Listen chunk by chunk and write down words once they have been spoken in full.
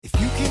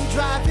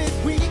drive it,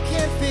 we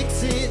can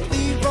fix it.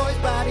 Leroy's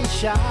Body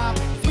Shop.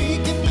 We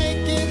can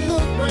make it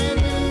look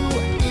brand new.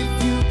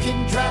 If you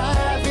can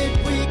drive it,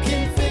 we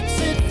can fix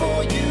it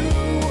for you.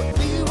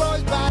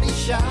 Leroy's Body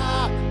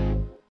Shop.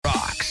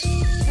 Rocks.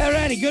 All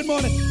righty, good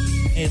morning.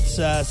 It's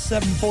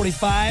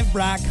 7:45.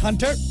 Brock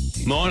Hunter.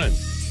 Morning.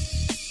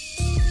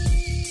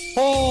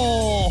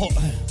 Oh,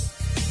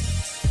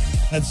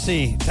 let's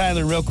see.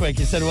 Tyler, real quick.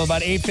 You said, well,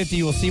 about 8:50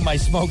 you will see my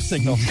smoke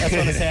signal. That's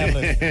what is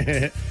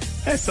happening.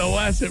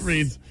 SOS, it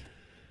reads.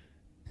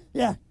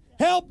 Yeah.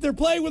 Help, they're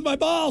playing with my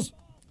balls.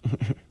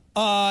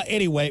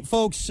 Anyway,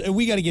 folks,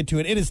 we got to get to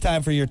it. It is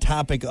time for your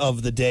topic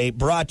of the day,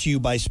 brought to you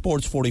by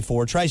Sports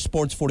 44. Try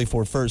Sports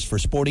 44 first for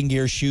sporting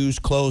gear, shoes,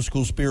 clothes,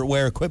 school spirit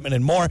wear, equipment,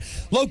 and more.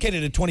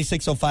 Located at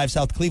 2605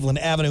 South Cleveland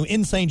Avenue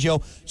in St.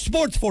 Joe.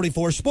 Sports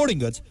 44, sporting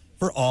goods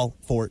for all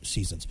 4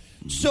 seasons.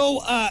 So,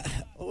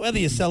 whether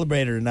you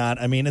celebrate it or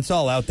not, I mean, it's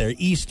all out there.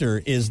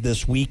 Easter is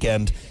this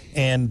weekend,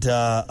 and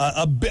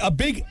a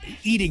big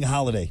eating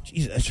holiday.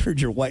 Jeez, I heard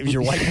your wife. Is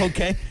your wife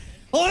okay?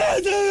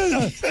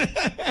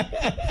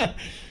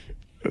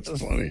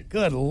 That's funny.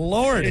 Good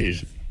Lord.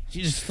 Jeez.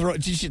 She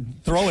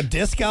should throw a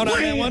disc out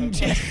on that one.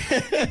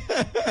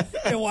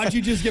 And watch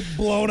you just get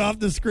blown off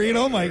the screen.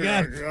 Oh, my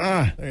God.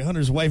 Hey,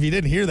 Hunter's wife, you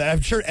didn't hear that.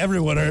 I'm sure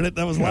everyone heard it.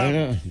 That was loud.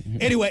 Yeah.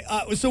 Anyway,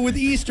 so with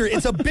Easter,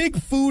 it's a big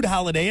food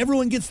holiday.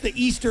 Everyone gets the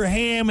Easter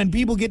ham, and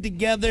people get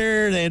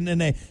together, and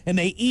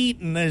they eat,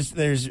 and there's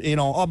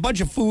a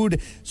bunch of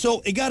food.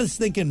 So it got us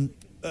thinking,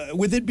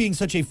 with it being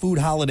such a food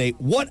holiday,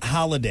 what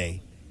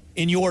holiday,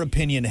 in your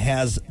opinion,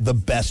 has the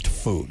best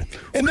food?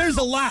 And there's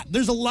a lot.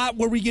 There's a lot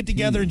where we get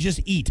together and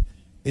just eat.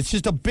 It's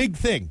just a big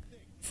thing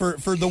for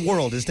the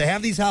world, is to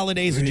have these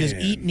holidays and just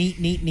eat and eat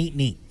and eat and eat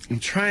and eat. I'm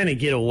trying to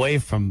get away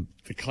from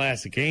the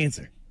classic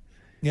answer,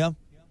 Yeah.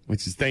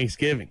 which is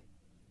Thanksgiving.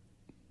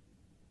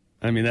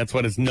 I mean, that's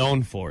what it's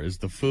known for, is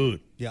the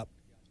food. Yep.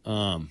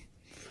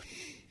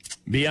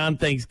 Beyond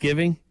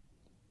Thanksgiving,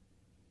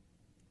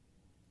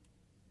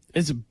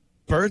 is it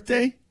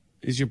birthday?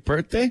 Is your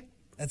birthday?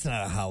 That's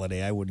not a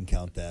holiday. I wouldn't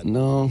count that.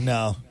 No.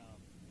 No.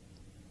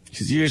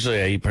 Because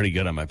usually I eat pretty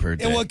good on my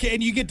birthday. And,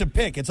 and you get to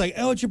pick. It's like,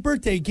 oh, it's your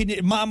birthday.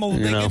 Mom will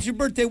think, it's your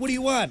birthday. What do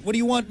you want? What do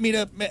you want me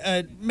to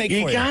make for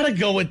you? You got to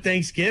go with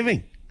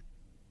Thanksgiving.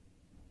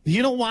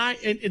 You know why?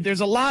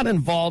 There's a lot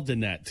involved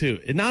in that,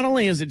 too. And not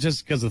only is it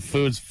just because the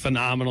food's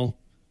phenomenal,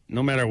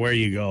 no matter where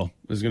you go,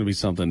 there's going to be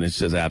something that's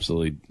just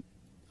absolutely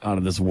out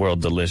of this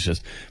world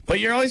delicious. But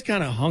you're always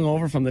kind of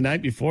hungover from the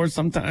night before.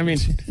 Sometimes, I mean,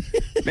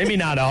 maybe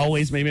not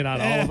always, maybe not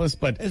all of us,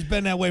 but it's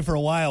been that way for a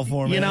while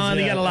for me. You know, and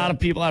you got a lot of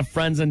people, have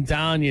friends in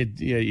town.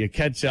 You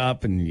catch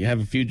up and you have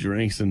a few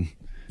drinks and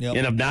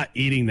end up not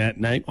eating that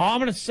night. Oh, I'm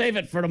going to save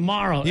it for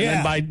tomorrow.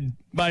 Yeah. And then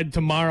by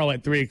tomorrow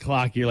at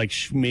 3:00, you're like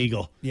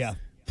Schmeagol. Yeah.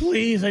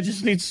 Please, I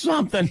just need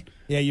something.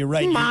 Yeah, you're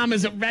right. Mom,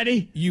 is it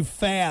ready? You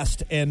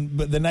fast,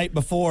 but the night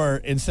before,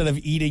 instead of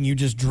eating, you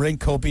just drink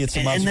copious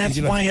amounts. And that's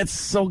why it's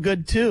so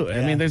good, too.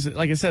 I mean,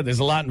 like I said, there's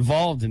a lot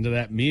involved into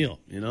that meal.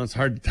 You know, it's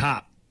hard to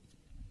top.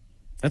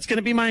 That's going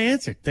to be my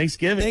answer.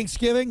 Thanksgiving.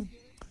 Thanksgiving?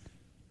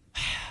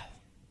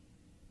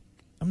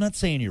 I'm not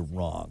saying you're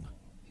wrong.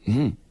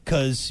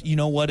 Because you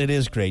know what? It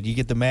is great. You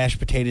get the mashed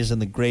potatoes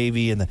and the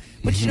gravy.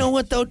 But you know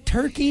what, though?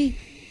 Turkey?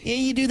 Yeah,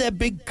 you do that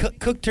big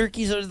cooked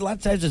turkey. So a lot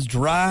of times it's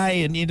dry,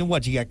 and you know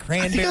what? You got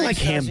cranberries. I think I like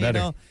ham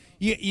better.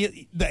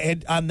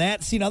 And on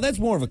that, see, now that's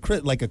more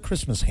of like a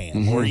Christmas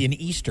ham or an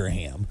Easter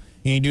ham.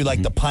 And you do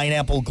like the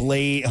pineapple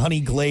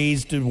honey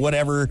glazed,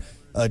 whatever,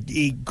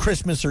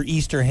 Christmas or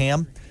Easter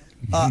ham.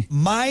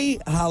 My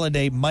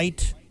holiday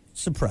might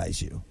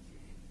surprise you.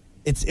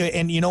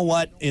 And you know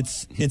what?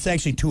 It's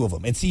actually 2 of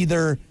them. It's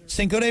either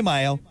Cinco de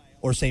Mayo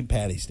or St.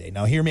 Patty's Day.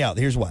 Now, hear me out.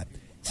 Here's what.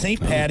 St.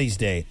 Patty's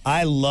Day,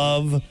 I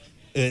love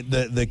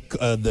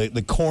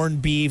the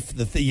corned beef,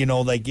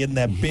 like getting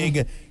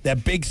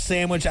that big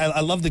sandwich.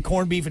 I love the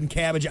corned beef and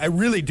cabbage. I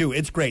really do.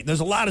 It's great.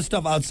 There's a lot of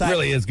stuff outside. It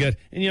really is good.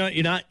 And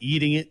you're not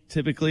eating it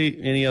typically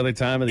any other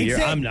time of the year.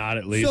 I'm not,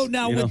 at least. So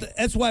now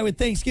that's why with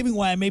Thanksgiving,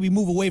 why I maybe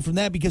move away from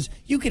that, because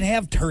you can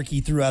have turkey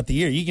throughout the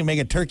year. You can make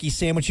a turkey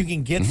sandwich. You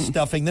can get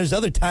stuffing. There's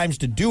other times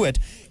to do it.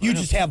 You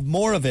just have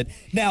more of it.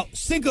 Now,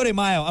 Cinco de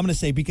Mayo, I'm going to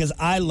say, because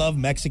I love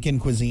Mexican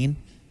cuisine.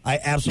 I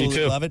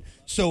absolutely love it.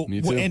 So,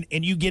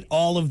 and you get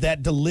all of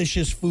that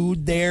delicious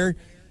food there.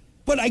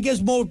 But I guess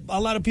a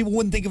lot of people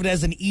wouldn't think of it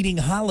as an eating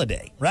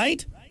holiday,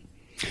 right?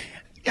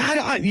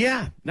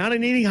 Yeah, not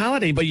an eating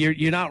holiday, but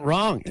you're not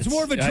wrong. It's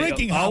more of a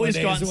drinking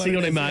holiday. Always go on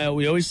Cinco de Mayo.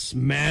 We always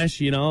smash,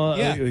 get a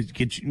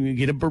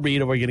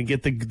burrito. We're going to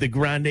get the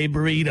grande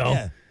burrito.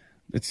 Yeah.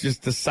 It's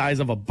just the size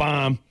of a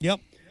bomb.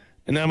 Yep.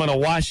 And then I'm going to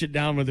wash it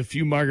down with a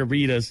few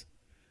margaritas.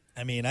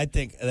 I mean, I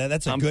think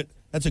that's a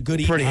good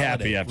eating pretty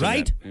holiday, happy after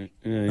right? that.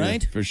 Yeah,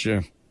 right? For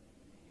sure.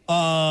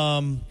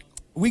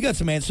 We got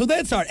some answers. So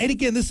that's our, and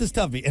again, this is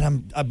tough.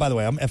 And by the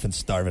way, I'm effing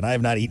starving. I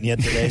have not eaten yet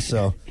today,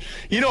 so.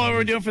 You know what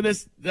we're doing for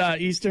this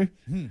Easter?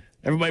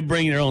 Everybody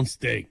bring their own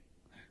steak.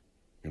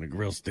 We're going to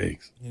grill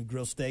steaks. You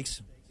grill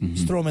steaks?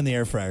 Just throw them in the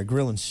air fryer.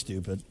 Grilling's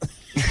stupid.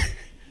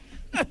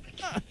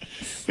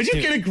 Would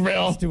you get a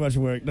grill? It's too much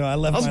work. No, I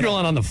left. I was mine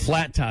grilling on the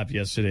flat top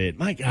yesterday.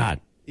 My God,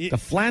 the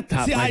flat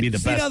top might be the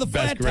best. Now the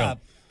flat grill. top.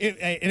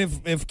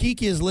 If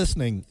Kiki is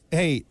listening,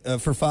 hey,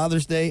 for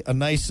Father's Day, a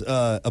nice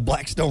a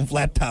Blackstone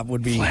flat top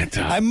would be. Flat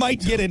top. I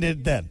might get into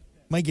it then.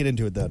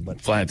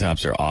 But Flat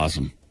tops are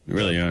awesome. They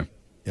really are.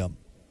 yep.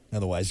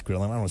 Otherwise,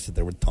 grilling. I don't want to sit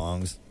there with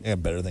tongs. I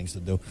have better things to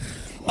do.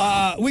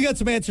 We got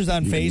some answers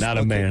on You're Facebook. not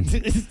a man.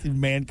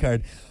 Man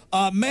card.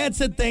 Matt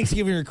said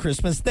Thanksgiving or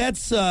Christmas.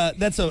 That's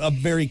a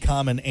very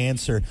common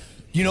answer.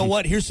 You know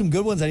what? Here's some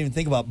good ones I didn't even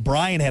think about.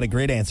 Brian had a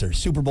great answer.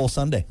 Super Bowl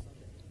Sunday.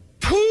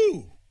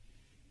 Pooh!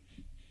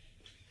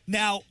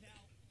 Now,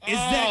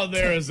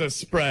 there is a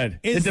spread.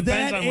 It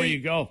depends on where you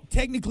go.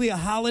 Technically a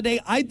holiday.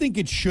 I think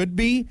it should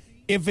be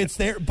if it's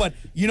there. But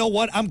you know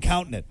what? I'm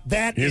counting it.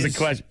 Here's a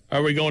question.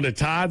 Are we going to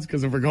Todd's?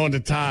 Because if we're going to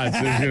Todd's,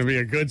 there's going to be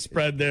a good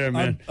spread there,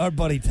 man. Our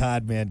buddy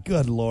Todd, man.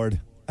 Good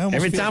Lord.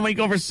 Every time we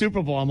go for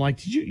Super Bowl, I'm like,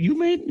 did you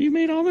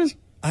made all this?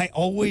 I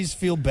always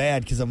feel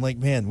bad because I'm like,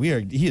 man,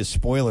 he is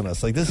spoiling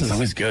us. Like, this is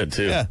always good,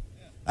 too. Yeah.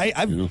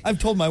 I've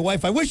told my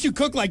wife, I wish you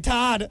cooked like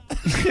Todd.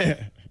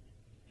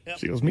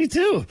 She goes, me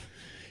too.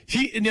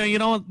 You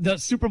know the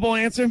Super Bowl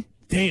answer?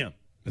 Damn,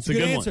 that's a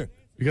good answer. One.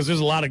 Because there's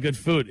a lot of good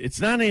food. It's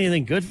not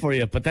anything good for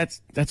you, but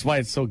that's why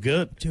it's so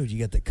good. Dude, you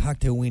got the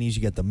cocktail weenies,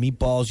 you got the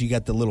meatballs, you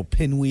got the little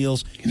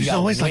pinwheels. There's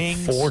always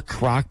wings. like 4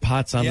 crock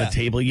pots on the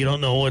table. You don't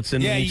know what's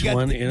in each you got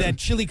one. That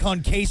chili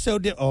con queso.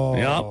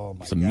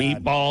 My some God.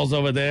 Meatballs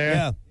over there.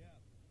 Yeah.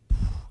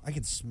 I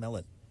can smell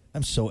it.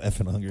 I'm so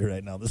effing hungry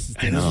right now. This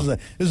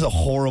is a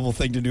horrible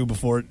thing to do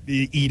before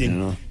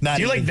eating.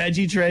 Do you like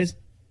veggie trays?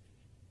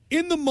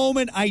 In the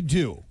moment, I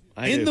do.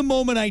 The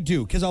moment, I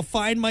do. Because I'll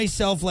find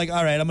myself like,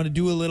 all right, I'm going to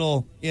do a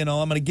little, I'm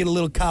going to get a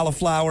little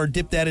cauliflower,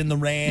 dip that in the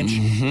ranch.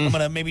 Mm-hmm. I'm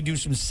going to maybe do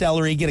some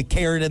celery, get a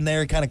carrot in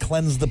there, kind of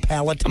cleanse the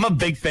palate. I'm a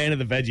big fan of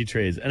the veggie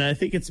trays, and I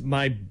think it's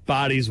my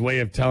body's way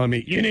of telling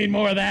me, you need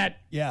more of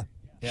that. Yeah.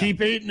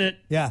 Keep eating it.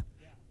 Yeah.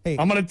 Hey,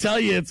 I'm going to tell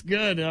you it's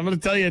good. I'm going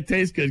to tell you it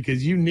tastes good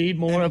because you need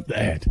more of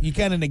that. You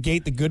kind of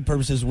negate the good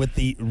purposes with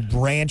the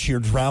ranch you're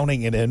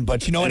drowning it in,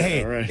 but you know what?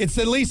 Hey, right.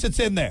 at least it's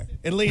in there.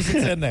 At least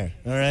it's in there.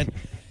 All right.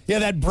 Yeah,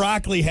 that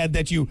broccoli head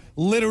that you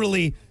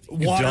literally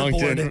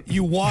waterboard.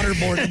 You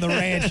waterboard in the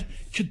ranch.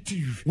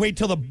 Wait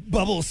till the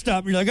bubbles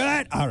stop. You're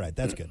like, all right,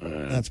 that's good.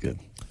 That's good.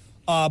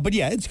 But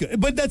yeah, it's good.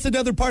 But that's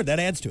another part that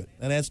adds to it.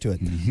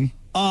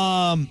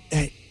 Mm-hmm.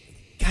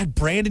 God,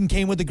 Brandon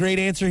came with a great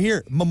answer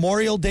here.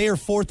 Memorial Day or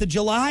 4th of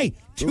July.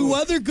 Two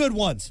other good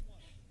ones.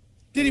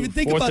 Didn't even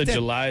think about that. 4th of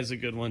July is a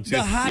good one, too.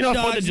 The hot dogs,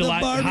 4th of July,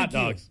 the barbecue. hot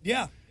dogs.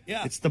 Yeah.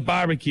 It's the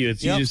barbecue.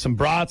 It's usually some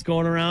brats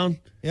going around.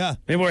 Yeah.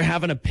 Maybe we're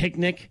having a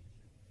picnic.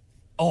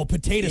 Oh,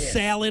 potato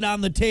salad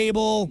on the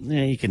table.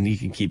 Yeah, you can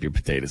keep your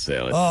potato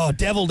salad. Oh,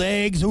 deviled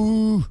eggs.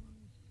 Ooh.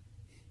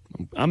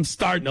 I'm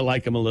starting to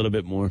like them a little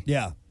bit more.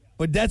 Yeah.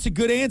 But that's a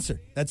good answer.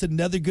 That's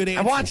another good answer.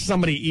 I watched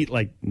somebody eat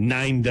like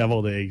 9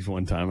 deviled eggs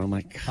one time. I'm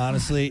like, God.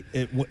 Honestly,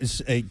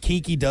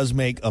 Kiki does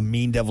make a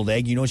mean deviled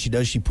egg. You know what she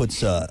does? She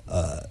puts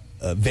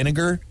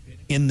vinegar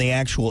in the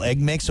actual egg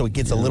mix so it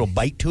gets a little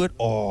bite to it.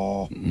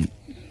 Oh,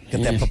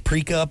 got that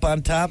paprika up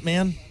on top,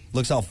 man.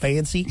 Looks all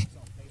fancy.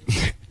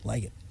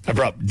 Like it. I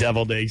brought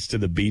deviled eggs to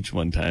the beach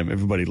one time.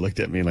 Everybody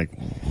looked at me like,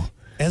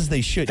 as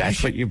they should.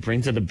 That's what you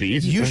bring to the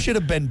beach? You should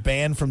have been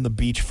banned from the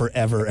beach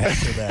forever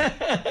after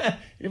that.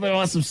 Anybody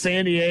want some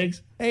sandy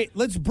eggs? Hey,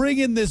 let's bring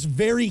in this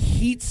very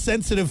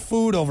heat-sensitive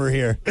food over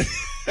here.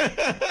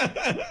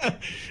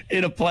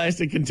 In a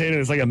plastic container.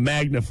 It's like a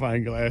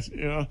magnifying glass,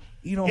 Yeah,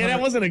 Hunter, that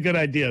wasn't a good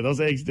idea.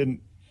 Those eggs didn't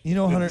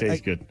Hunter,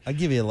 taste good. I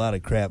give you a lot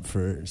of crap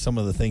for some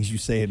of the things you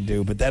say and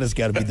do, but that has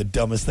got to be the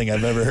dumbest thing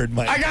I've ever heard in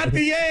my life. I got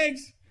the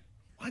eggs!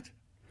 What?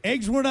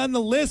 Eggs weren't on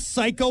the list,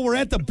 psycho. We're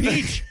at the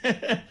beach.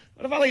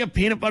 What about like a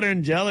peanut butter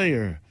and jelly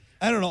or...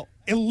 I don't know.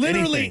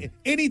 Literally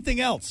anything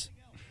else.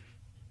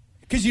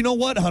 Because you know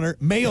what, Hunter?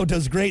 Mayo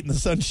does great in the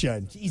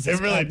sunshine. Jesus.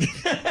 It really...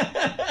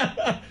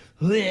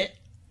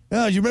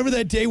 Oh, you remember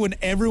that day when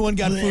everyone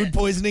got food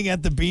poisoning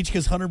at the beach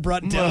because Hunter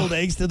brought deviled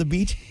eggs to the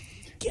beach?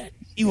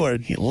 He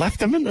left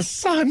them in the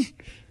sun.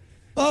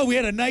 Oh, we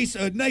had a nice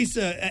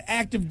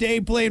active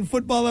day playing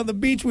football on the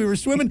beach. We were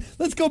swimming.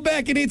 Let's go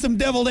back and eat some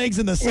deviled eggs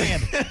in the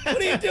sand. What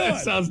are you doing?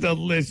 That sounds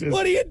delicious.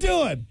 What are you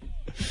doing?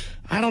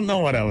 I don't know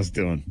what I was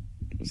doing.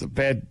 It was a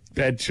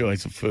bad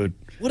choice of food.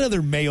 What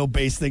other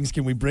mayo-based things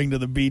can we bring to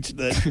the beach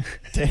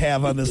to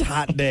have on this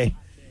hot day?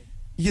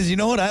 Because you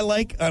know what I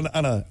like on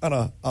a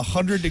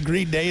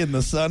 100-degree day in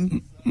the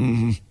sun?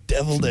 Mm-hmm.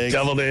 Deviled eggs.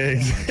 Deviled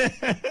eggs.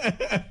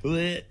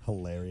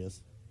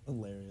 Hilarious.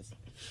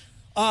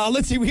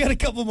 Let's see. We got a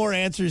couple more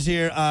answers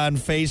here on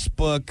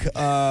Facebook.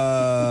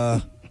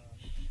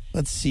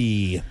 Let's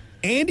see.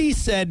 Andy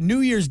said,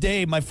 New Year's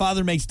Day, my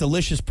father makes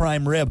delicious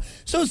prime rib.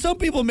 So some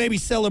people maybe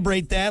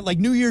celebrate that. Like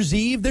New Year's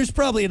Eve, there's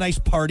probably a nice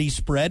party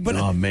spread. But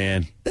oh,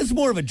 man. That's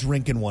more of a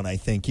drinking one, I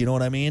think. You know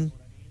what I mean?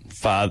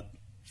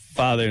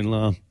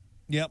 Father-in-law.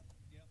 Yep.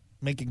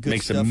 Making good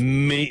makes stuff.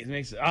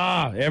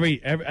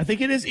 Every I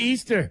think it is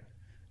Easter.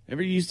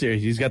 Every Easter,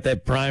 he's got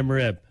that prime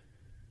rib.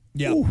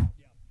 Yeah.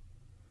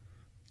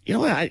 You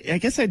know what? I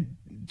guess I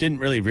didn't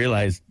really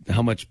realize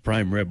how much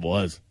prime rib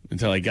was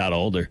until I got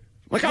older.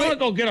 Like, I want to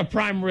go get a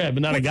prime rib.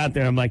 And then I got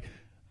there, I'm like,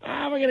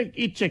 we're going to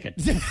eat chicken.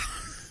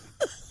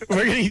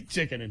 We're going to eat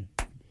chicken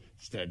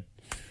instead.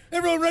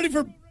 Everyone ready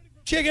for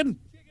chicken?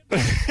 I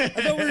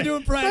thought we were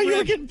doing prime rib. You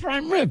were getting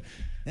prime rib.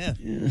 Yeah.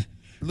 A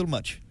little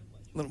much.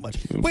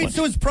 Wait,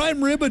 so is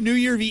prime rib a New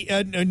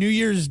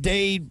Year's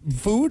Day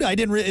food? I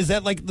didn't. Is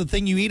that like the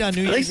thing you eat on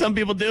New Year's? I think some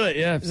people do it.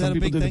 Yeah, some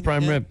people do the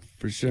prime rib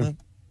for sure. Good,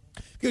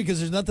 because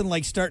there's nothing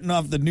like starting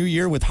off the new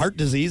year with heart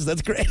disease.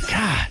 That's great.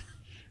 God,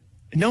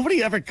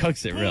 nobody ever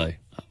cooks it really.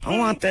 I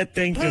want that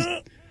thing just.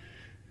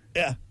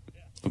 Yeah.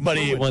 My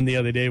buddy ate one the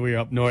other day. We were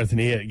up north, and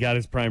he got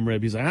his prime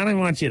rib. He's like, I don't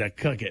want you to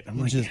cook it. I'm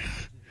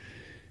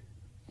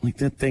like,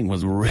 that thing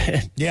was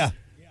red. Yeah,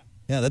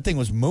 that thing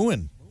was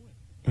mooing.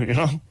 You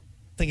know,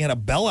 thing had a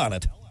bell on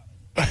it.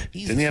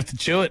 Didn't you have to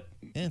chew it?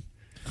 Yeah.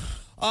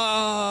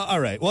 All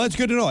right. Well, it's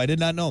good to know. I did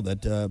not know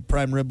that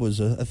prime rib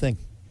was a thing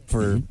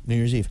for New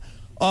Year's Eve.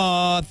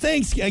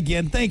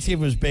 Thanksgiving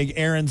was big.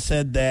 Aaron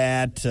said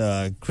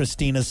that.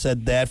 Christina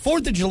said that.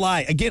 4th of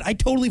July. Again, I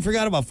totally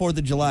forgot about 4th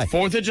of July.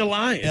 4th of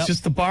July. It's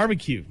just the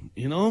barbecue,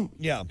 you know?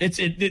 Yeah.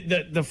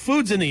 The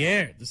food's in the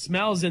air. The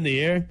smell's in the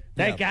air.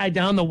 That guy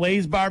down the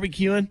way's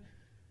barbecuing.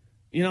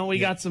 You know, we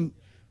got some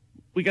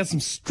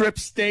strip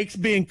steaks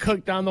being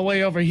cooked on the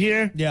way over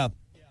here. Yeah.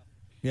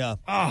 Yeah,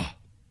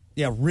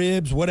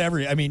 ribs,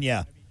 whatever. I mean,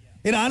 yeah.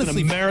 It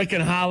honestly, an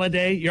American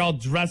holiday. You're all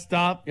dressed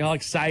up. You're all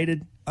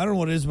excited. I don't know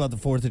what it is about the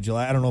 4th of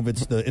July. I don't know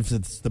if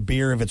it's the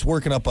beer, if it's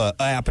working up a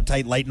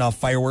appetite, lighting off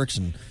fireworks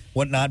and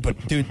whatnot.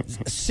 But dude,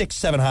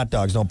 6-7 hot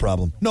dogs, no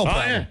problem. No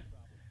problem. Yeah.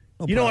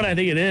 You know what I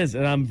think it is,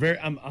 and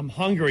I'm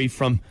hungry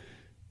from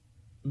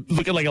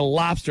looking like a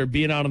lobster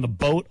being out on the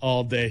boat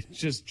all day,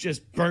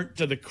 just burnt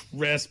to the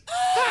crisp.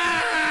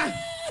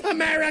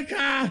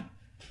 America.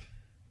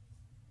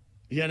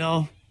 You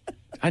know,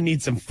 I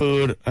need some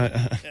food.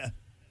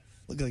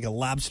 Looking like a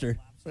lobster.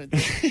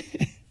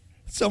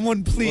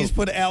 Someone please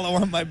put aloe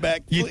on my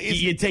back,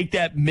 please. You take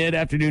that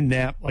mid-afternoon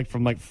nap,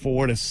 from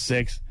 4 to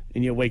 6,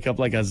 and you wake up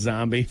like a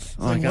zombie.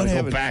 Oh, I gotta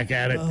go back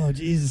at it. Oh,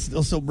 Jesus, it's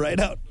still so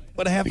bright out.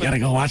 What happened? We gotta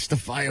go watch the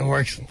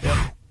fireworks.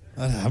 Yeah.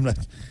 I don't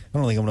think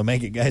I'm gonna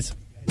make it, guys.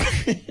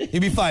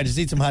 You'll be fine. Just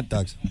eat some hot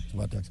dogs.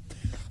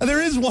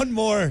 There is one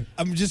more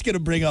I'm just gonna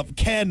bring up.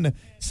 Ken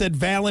said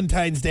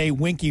Valentine's Day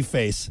winky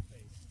face.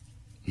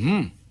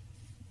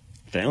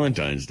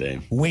 Valentine's Day.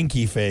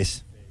 Winky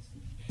face.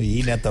 Are you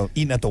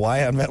eating at the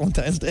Y on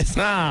Valentine's Day?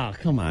 Oh,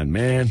 come on,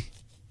 man.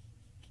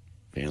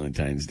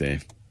 Valentine's Day.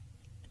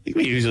 I think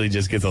we usually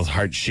just get those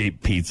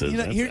heart-shaped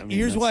pizzas.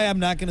 Here's why I'm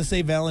not going to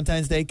say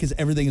Valentine's Day, because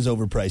everything is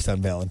overpriced on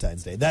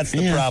Valentine's Day. That's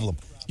the problem.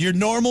 Your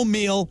normal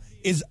meal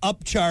is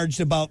upcharged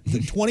about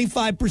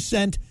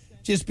 25%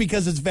 just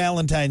because it's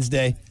Valentine's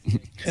Day.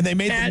 And they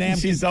made the napkin.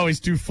 She's always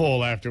too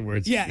full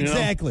afterwards. Yeah,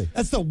 exactly.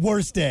 That's the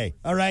worst day,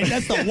 all right?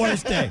 That's the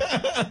worst day.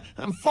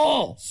 I'm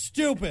full.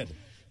 Stupid.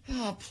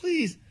 Oh,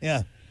 please.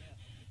 Yeah.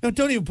 No,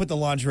 don't even put the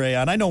lingerie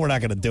on. I know we're not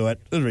going to do it.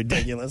 It's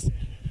ridiculous.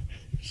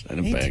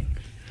 Send it back.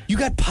 You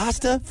got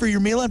pasta for your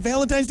meal on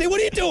Valentine's Day?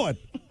 What are you doing?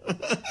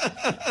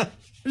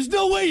 There's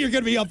no way you're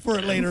going to be up for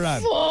it later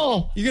on.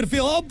 Full. You're going to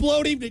feel all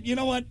bloated. You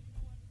know what?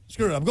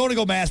 Screw it. I'm going to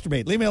go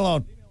masturbate. Leave me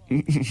alone.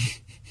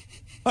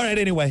 All right,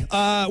 anyway,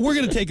 we're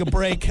going to take a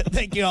break.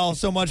 Thank you all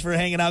so much for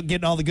hanging out,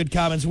 getting all the good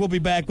comments. We'll be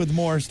back with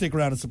more. Stick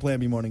around. It's the Plan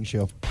B Morning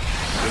Show.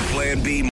 The Plan B